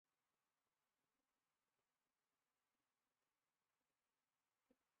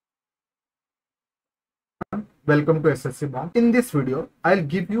welcome to SSC Mock. In this video, I'll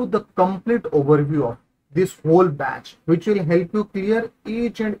give you the complete overview of this whole batch, which will help you clear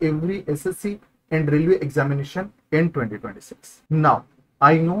each and every SSC and Railway examination in 2026. Now,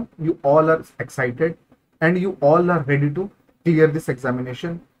 I know you all are excited and you all are ready to clear this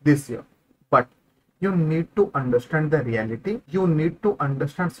examination this year, but you need to understand the reality. You need to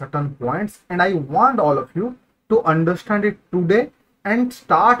understand certain points, and I want all of you to understand it today and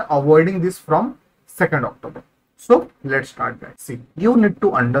start avoiding this from 2nd October. So let's start, guys. See, you need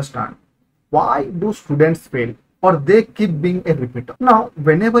to understand why do students fail or they keep being a repeater. Now,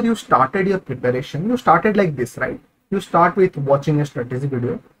 whenever you started your preparation, you started like this, right? You start with watching a strategy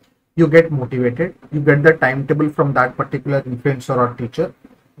video, you get motivated, you get the timetable from that particular influencer or teacher,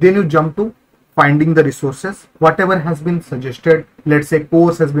 then you jump to finding the resources, whatever has been suggested, let's say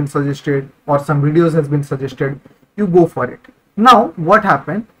course has been suggested or some videos has been suggested, you go for it. Now, what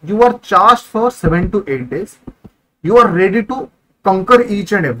happened? You are charged for 7 to 8 days. You are ready to conquer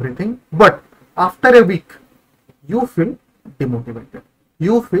each and everything, but after a week, you feel demotivated.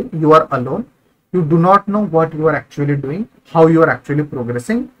 You feel you are alone. You do not know what you are actually doing, how you are actually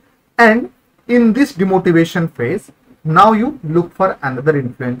progressing. And in this demotivation phase, now you look for another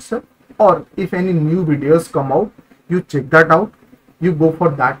influencer, or if any new videos come out, you check that out. You go for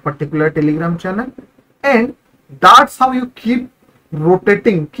that particular Telegram channel, and that's how you keep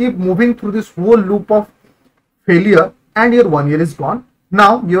rotating, keep moving through this whole loop of failure, and your 1 year is gone.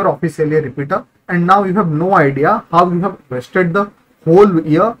 Now you're officially a repeater, and now you have no idea how you have wasted the whole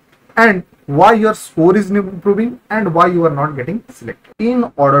year and why your score is improving and why you are not getting selected.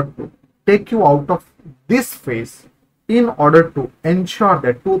 In order to take you out of this phase, in order to ensure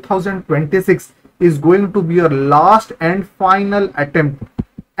that 2026 is going to be your last and final attempt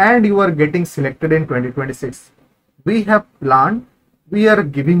and you are getting selected in 2026, we have planned, we are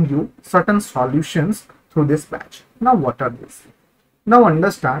giving you certain solutions through this batch. Now, what are these? Now,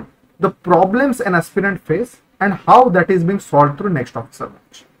 understand the problems an aspirant face and how that is being solved through next officer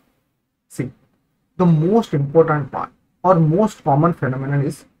batch. See, the most important part or most common phenomenon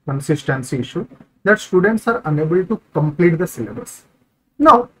is consistency issue, that students are unable to complete the syllabus.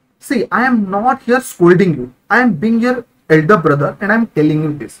 Now, see, I am not here scolding you. I am being your elder brother and I am telling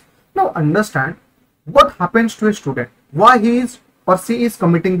you this. Now, understand what happens to a student, why he is or she is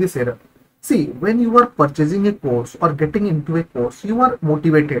committing this error. See, when you are purchasing a course or getting into a course, you are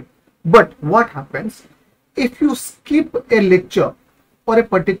motivated. But what happens if you skip a lecture or a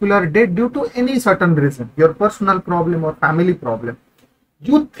particular day due to any certain reason, your personal problem or family problem?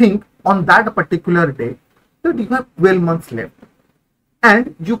 You think on that particular day that you have 12 months left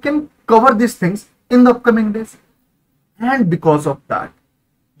and you can cover these things in the upcoming days. And because of that,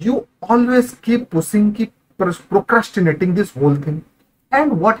 you always keep pushing, keep procrastinating this whole thing.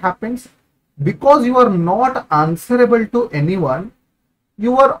 And what happens? Because you are not answerable to anyone,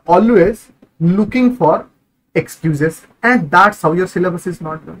 you are always looking for excuses, and that's how your syllabus is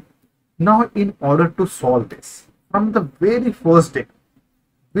not done. Now, in order to solve this, from the very first day,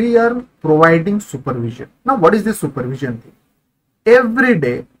 we are providing supervision. Now, what is this supervision thing? Every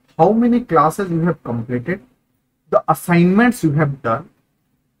day, how many classes you have completed, the assignments you have done,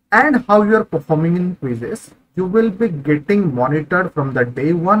 and how you are performing in quizzes, you will be getting monitored from the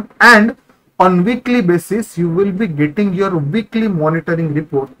day one, and on weekly basis, you will be getting your weekly monitoring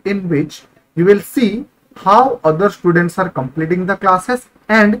report in which you will see how other students are completing the classes,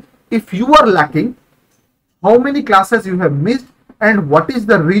 and if you are lacking, how many classes you have missed and what is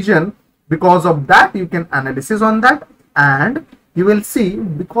the reason. Because of that, you can analysis on that, and you will see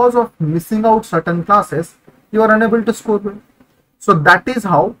because of missing out certain classes, you are unable to score well. So that is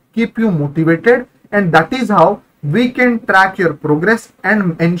how keep you motivated, and that is how we can track your progress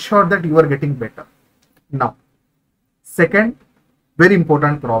and ensure that you are getting better. Now, second very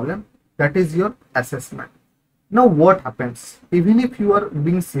important problem, that is your assessment. Now, what happens? Even if you are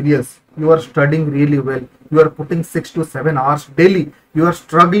being serious, you are studying really well, you are putting 6 to 7 hours daily, you are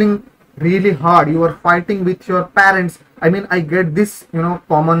struggling really hard, you are fighting with your parents. I mean, I get this,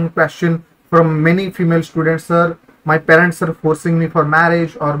 common question from many female students, sir, my parents are forcing me for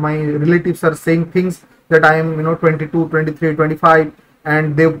marriage, or my relatives are saying things that I am, 22, 23, 25,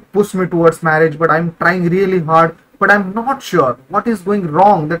 and they push me towards marriage, but I'm trying really hard, but I'm not sure what is going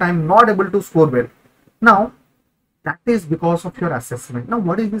wrong, that I'm not able to score well. Now, that is because of your assessment. Now,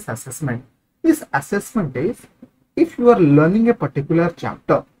 what is this assessment? This assessment is, if you are learning a particular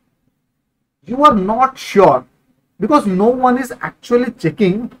chapter, you are not sure because no one is actually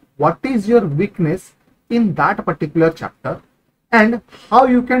checking what is your weakness in that particular chapter and how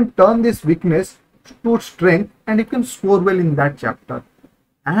you can turn this weakness to strength and you can score well in that chapter.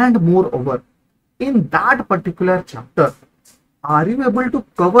 And moreover, in that particular chapter, are you able to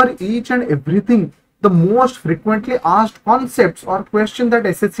cover each and everything, the most frequently asked concepts or questions that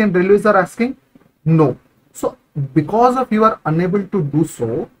SSC and Railways are asking? No. So because of you are unable to do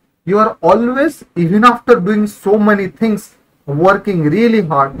so, you are always, even after doing so many things, working really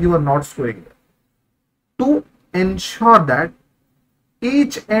hard, you are not scoring. To ensure that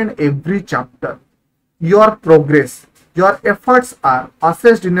each and every chapter, your progress, your efforts are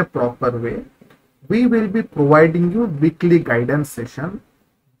assessed in a proper way, we will be providing you weekly guidance session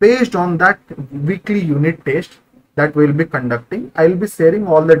based on that weekly unit test that we will be conducting. I will be sharing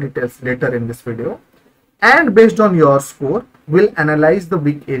all the details later in this video. And based on your score, we'll analyze the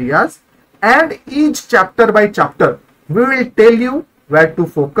weak areas, and each chapter by chapter, we will tell you where to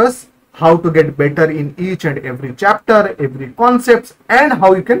focus, how to get better in each and every chapter, every concepts, and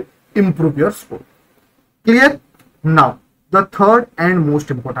how you can improve your score. Clear? Now, the third and most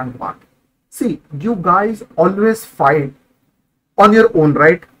important part. See, you guys always fight on your own,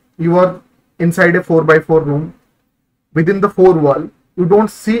 right? You are inside a 4x4 room. Within the four wall, you don't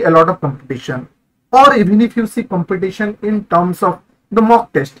see a lot of competition. Or even if you see competition in terms of the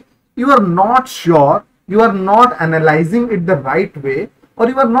mock test, you are not sure, you are not analyzing it the right way, or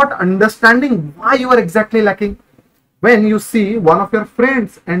you are not understanding why you are exactly lacking. When you see one of your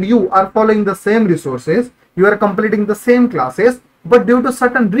friends and you are following the same resources, you are completing the same classes, but due to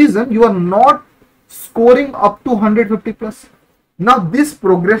certain reason, you are not scoring up to 150 plus. Now this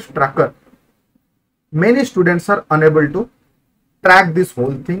progress tracker, many students are unable to track this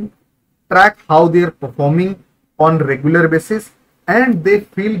whole thing, track how they are performing on regular basis, and they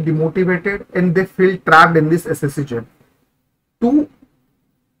feel demotivated and they feel trapped in this SSC journey. To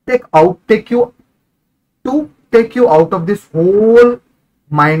take you out of this whole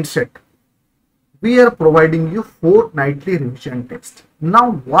mindset, we are providing you fortnightly revision test.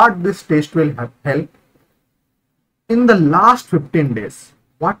 Now what this test will help, in the last 15 days,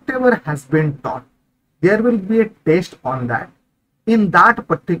 whatever has been taught, there will be a test on that. In that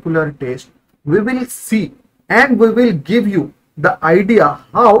particular test, we will see and we will give you the idea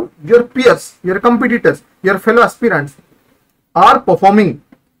how your peers, your competitors, your fellow aspirants are performing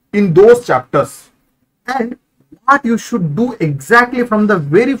in those chapters, and what you should do exactly from the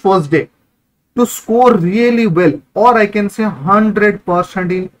very first day to score really well, or I can say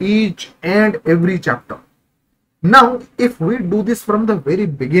 100% in each and every chapter. Now, if we do this from the very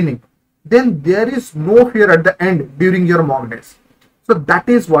beginning, then there is no fear at the end during your mock days. So that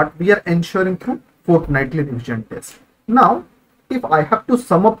is what we are ensuring through fortnightly revision test. Now, if I have to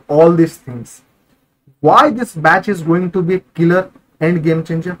sum up all these things, why this batch is going to be a killer and game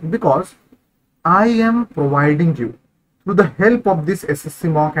changer? Because I am providing you, through the help of this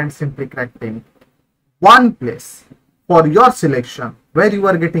SSC mock and Simply Crack team, one place for your selection where you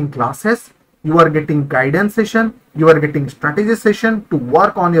are getting classes, you are getting guidance session, you are getting strategy session to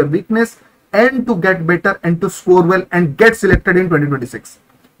work on your weakness and to get better and to score well and get selected in 2026.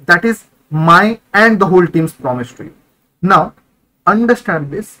 That is my and the whole team's promise to you. Now,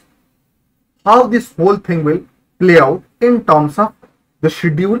 understand this, how this whole thing will play out in terms of the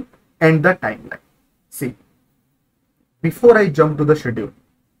schedule and the timeline. See, before I jump to the schedule,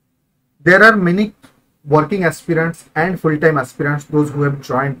 there are many working aspirants and full-time aspirants, those who have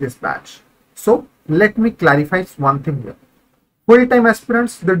joined this batch. So let me clarify one thing here. Full-time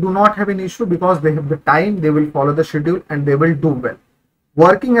aspirants, they do not have an issue because they have the time, they will follow the schedule and they will do well.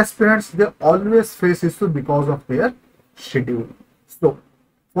 Working aspirants, they always face issue because of their schedule. So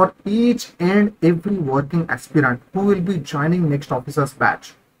for each and every working aspirant who will be joining next officer's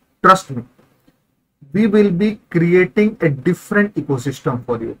batch, trust me, we will be creating a different ecosystem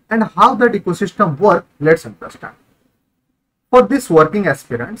for you. And how that ecosystem works, let's understand. For these working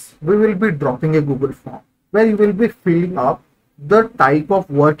aspirants, we will be dropping a Google form where you will be filling up the type of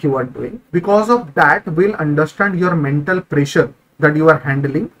work you are doing. Because of that, we'll understand your mental pressure that you are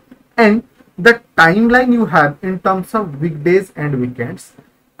handling and the timeline you have in terms of weekdays and weekends.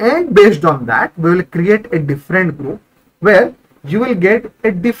 And based on that, we will create a different group where you will get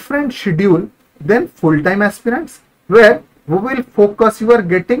a different schedule than full-time aspirants, where we will focus, you are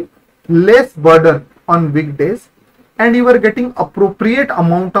getting less burden on weekdays and you are getting appropriate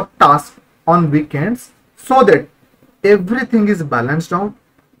amount of tasks on weekends, so that everything is balanced out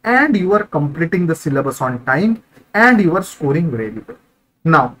and you are completing the syllabus on time and you are scoring really well.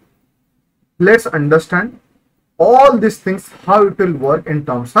 Now, let's understand all these things, how it will work in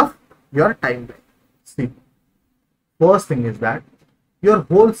terms of your timeline. See, first thing is that your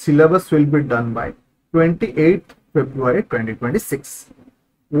whole syllabus will be done by 28th February 2026.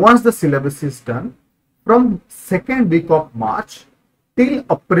 Once the syllabus is done, from second week of March till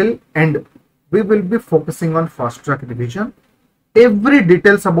April end, we will be focusing on fast track revision. Every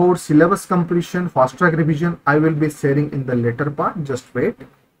details about syllabus completion, fast track revision, I will be sharing in the later part. Just wait,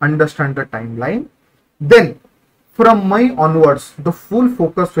 understand the timeline. Then from May onwards, the full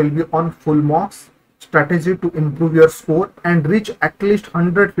focus will be on full mocks, strategy to improve your score and reach at least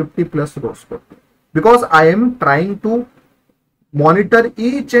 150 plus row score. Because I am trying to monitor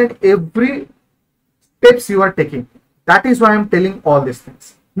each and every steps you are taking. That is why I am telling all these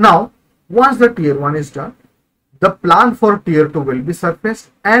things. Now, once the tier 1 is done, the plan for tier 2 will be surfaced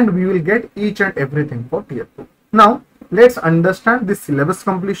and we will get each and everything for tier 2. Now, let's understand the syllabus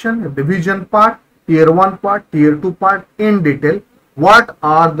completion, revision part, tier 1 part, tier 2 part in detail. What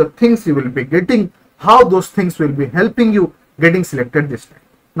are the things you will be getting, how those things will be helping you getting selected this time.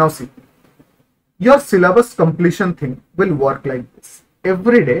 Now see, your syllabus completion thing will work like this.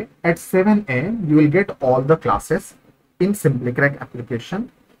 Every day at 7 AM, you will get all the classes in SimplyCrack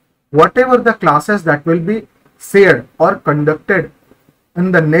application. Whatever the classes that will be shared or conducted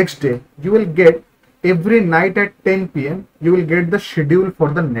in the next day, you will get every night at 10 PM, you will get the schedule for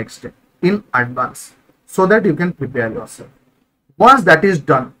the next day in advance so that you can prepare yourself. Once that is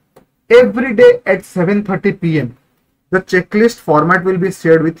done, every day at 7:30 PM, the checklist format will be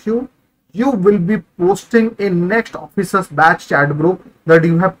shared with you. You will be posting in next officers batch chat group that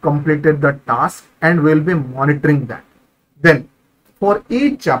you have completed the task and will be monitoring that. Then for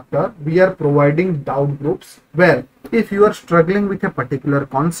each chapter, we are providing doubt groups where if you are struggling with a particular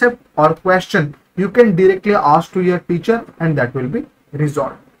concept or question, you can directly ask to your teacher and that will be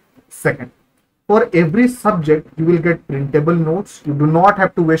resolved. Second, for every subject, you will get printable notes. You do not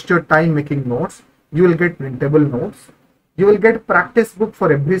have to waste your time making notes. You will get printable notes. You will get practice book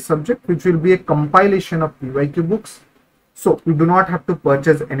for every subject, which will be a compilation of PYQ books. So you do not have to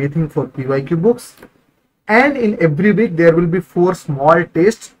purchase anything for PYQ books. And in every week, there will be 4 small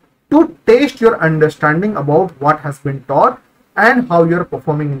tests to test your understanding about what has been taught and how you are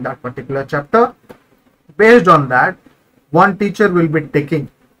performing in that particular chapter. Based on that, one teacher will be taking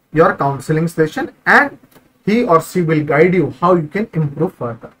your counseling session and he or she will guide you how you can improve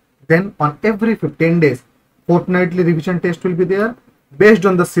further. Then on every 15 days, fortnightly revision test will be there based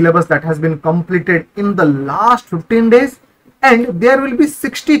on the syllabus that has been completed in the last 15 days, and there will be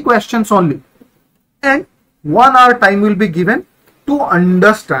 60 questions only, and 1 hour time will be given to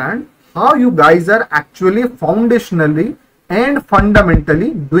understand how you guys are actually foundationally and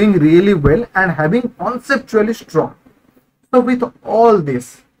fundamentally doing really well and having conceptually strong. So with all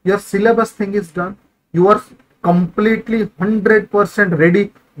this, your syllabus thing is done. You are completely 100%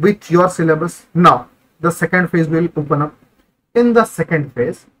 ready with your syllabus. Now the second phase will open up. In the second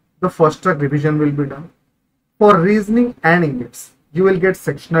phase, the first track revision will be done. For reasoning and English, you will get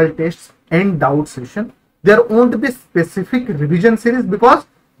sectional tests and doubt session. There won't be specific revision series because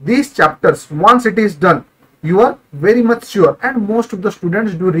these chapters, once it is done, you are very much sure and most of the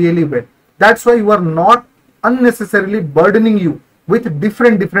students do really well. That's why you are not unnecessarily burdening you with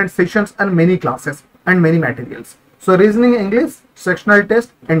different sessions and many classes and many materials. So reasoning, English, sectional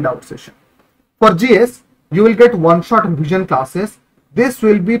test and doubt session. For GS, you will get one-shot revision classes. This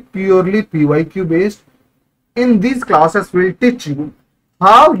will be purely PYQ based. In these classes, we will teach you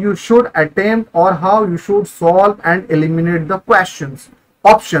how you should attempt or how you should solve and eliminate the questions,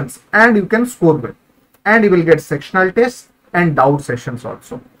 options, and you can score well. And you will get sectional tests and doubt sessions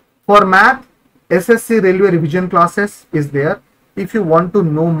also. For math, SSC Railway revision classes is there. If you want to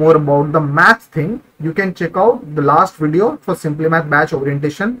know more about the math thing, you can check out the last video for Simply Math batch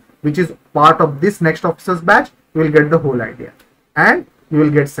orientation, which is part of this next officers batch. You will get the whole idea and you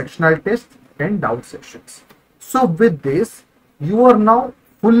will get sectional tests and doubt sessions. So with this, you are now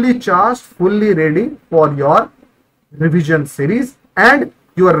fully charged, fully ready for your revision series and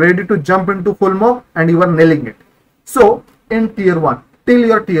you are ready to jump into full mock and you are nailing it. So in tier 1, till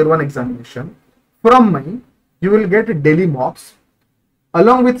your tier 1 examination, from May, you will get daily mocks.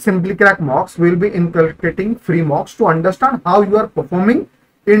 Along with SimplyCrack mocks, we will be inculcating free mocks to understand how you are performing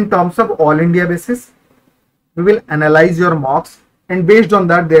in terms of all India basis. We will analyze your mocks and based on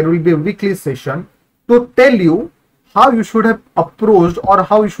that, there will be a weekly session to tell you how you should have approached or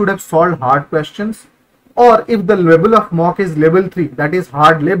how you should have solved hard questions, or if the level of mock is level 3, that is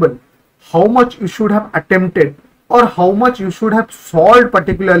hard level, how much you should have attempted or how much you should have solved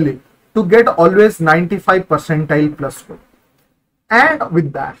particularly to get always 95 percentile plus score. And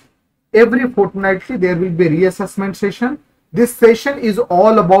with that, every fortnightly there will be a reassessment session. This session is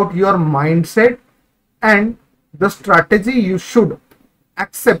all about your mindset and the strategy you should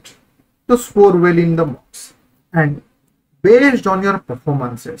accept to score well in the mocks. And based on your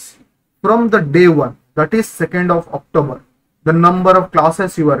performances from the day 1, that is 2nd of October, the number of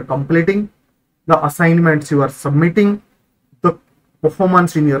classes you are completing, the assignments you are submitting, the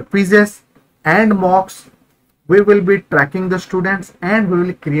performance in your quizzes and mocks. We will be tracking the students, and we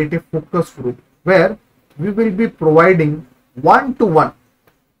will create a focus group where we will be providing one-to-one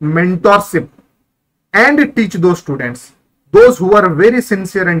mentorship and teach those students, those who are very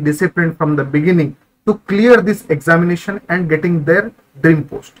sincere and disciplined from the beginning, to clear this examination and getting their dream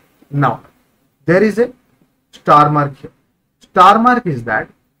post. Now, there is a star mark here. Star mark is that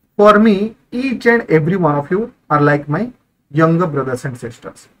for me, each and every one of you are like my younger brothers and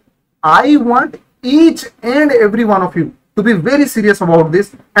sisters. I want each and every one of you to be very serious about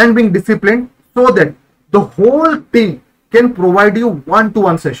this and being disciplined, so that the whole team can provide you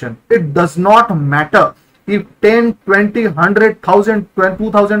one-to-one session. It does not matter if 10, 20, 100, 1000,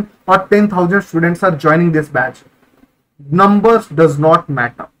 2000 or 10,000 students are joining this batch. Numbers does not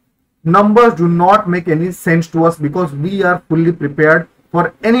matter. Numbers do not make any sense to us, because we are fully prepared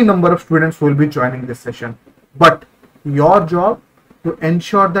for any number of students who will be joining this session. But your job to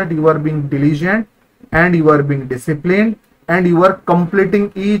ensure that you are being diligent and you are being disciplined and you are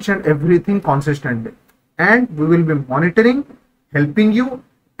completing each and everything consistently. And we will be monitoring, helping you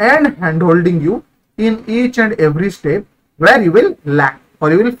and hand-holding you in each and every step where you will lack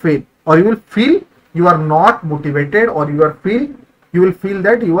or you will fail or you will feel you are not motivated, or you will feel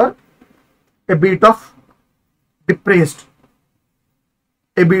that you are a bit of depressed,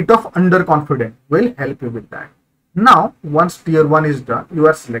 a bit of underconfident. Will help you with that. Now, once tier 1 is done, you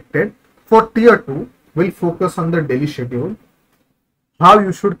are selected. For tier 2, we'll focus on the daily schedule, how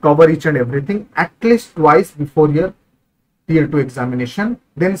you should cover each and everything at least twice before your tier 2 examination.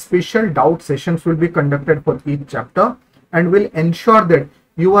 Then special doubt sessions will be conducted for each chapter, and will ensure that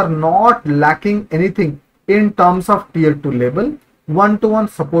you are not lacking anything in terms of tier 2 level. One-to-one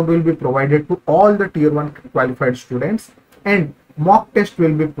support will be provided to all the tier 1 qualified students, and mock test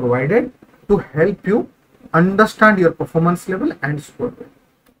will be provided to help you understand your performance level and score.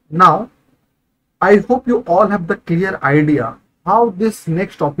 Now, I hope you all have the clear idea how this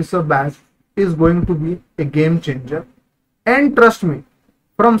next officer batch is going to be a game changer. And trust me,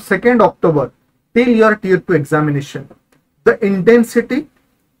 from 2nd October till your tier 2 examination, the intensity,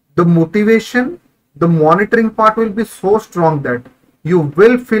 the motivation, the monitoring part will be so strong that you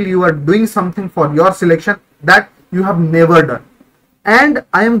will feel you are doing something for your selection that you have never done. And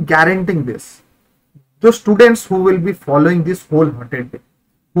I am guaranteeing this. The students who will be following this wholeheartedly,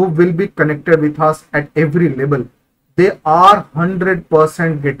 who will be connected with us at every level, they are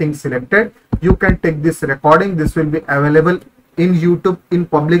 100% getting selected. You can take this recording. This will be available in YouTube, in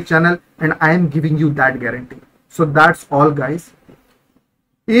public channel, and I am giving you that guarantee. So that's all, guys.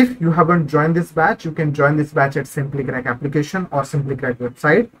 If you haven't joined this batch, you can join this batch at SimplyCrack application or SimplyCrack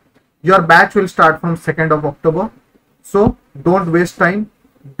website. Your batch will start from 2nd of October. So don't waste time.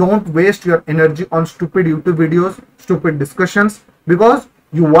 Don't waste your energy on stupid YouTube videos, stupid discussions, because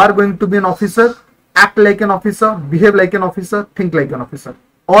you are going to be an officer. Act like an officer, behave like an officer, think like an officer.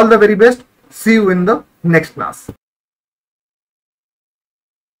 All the very best. See you in the next class.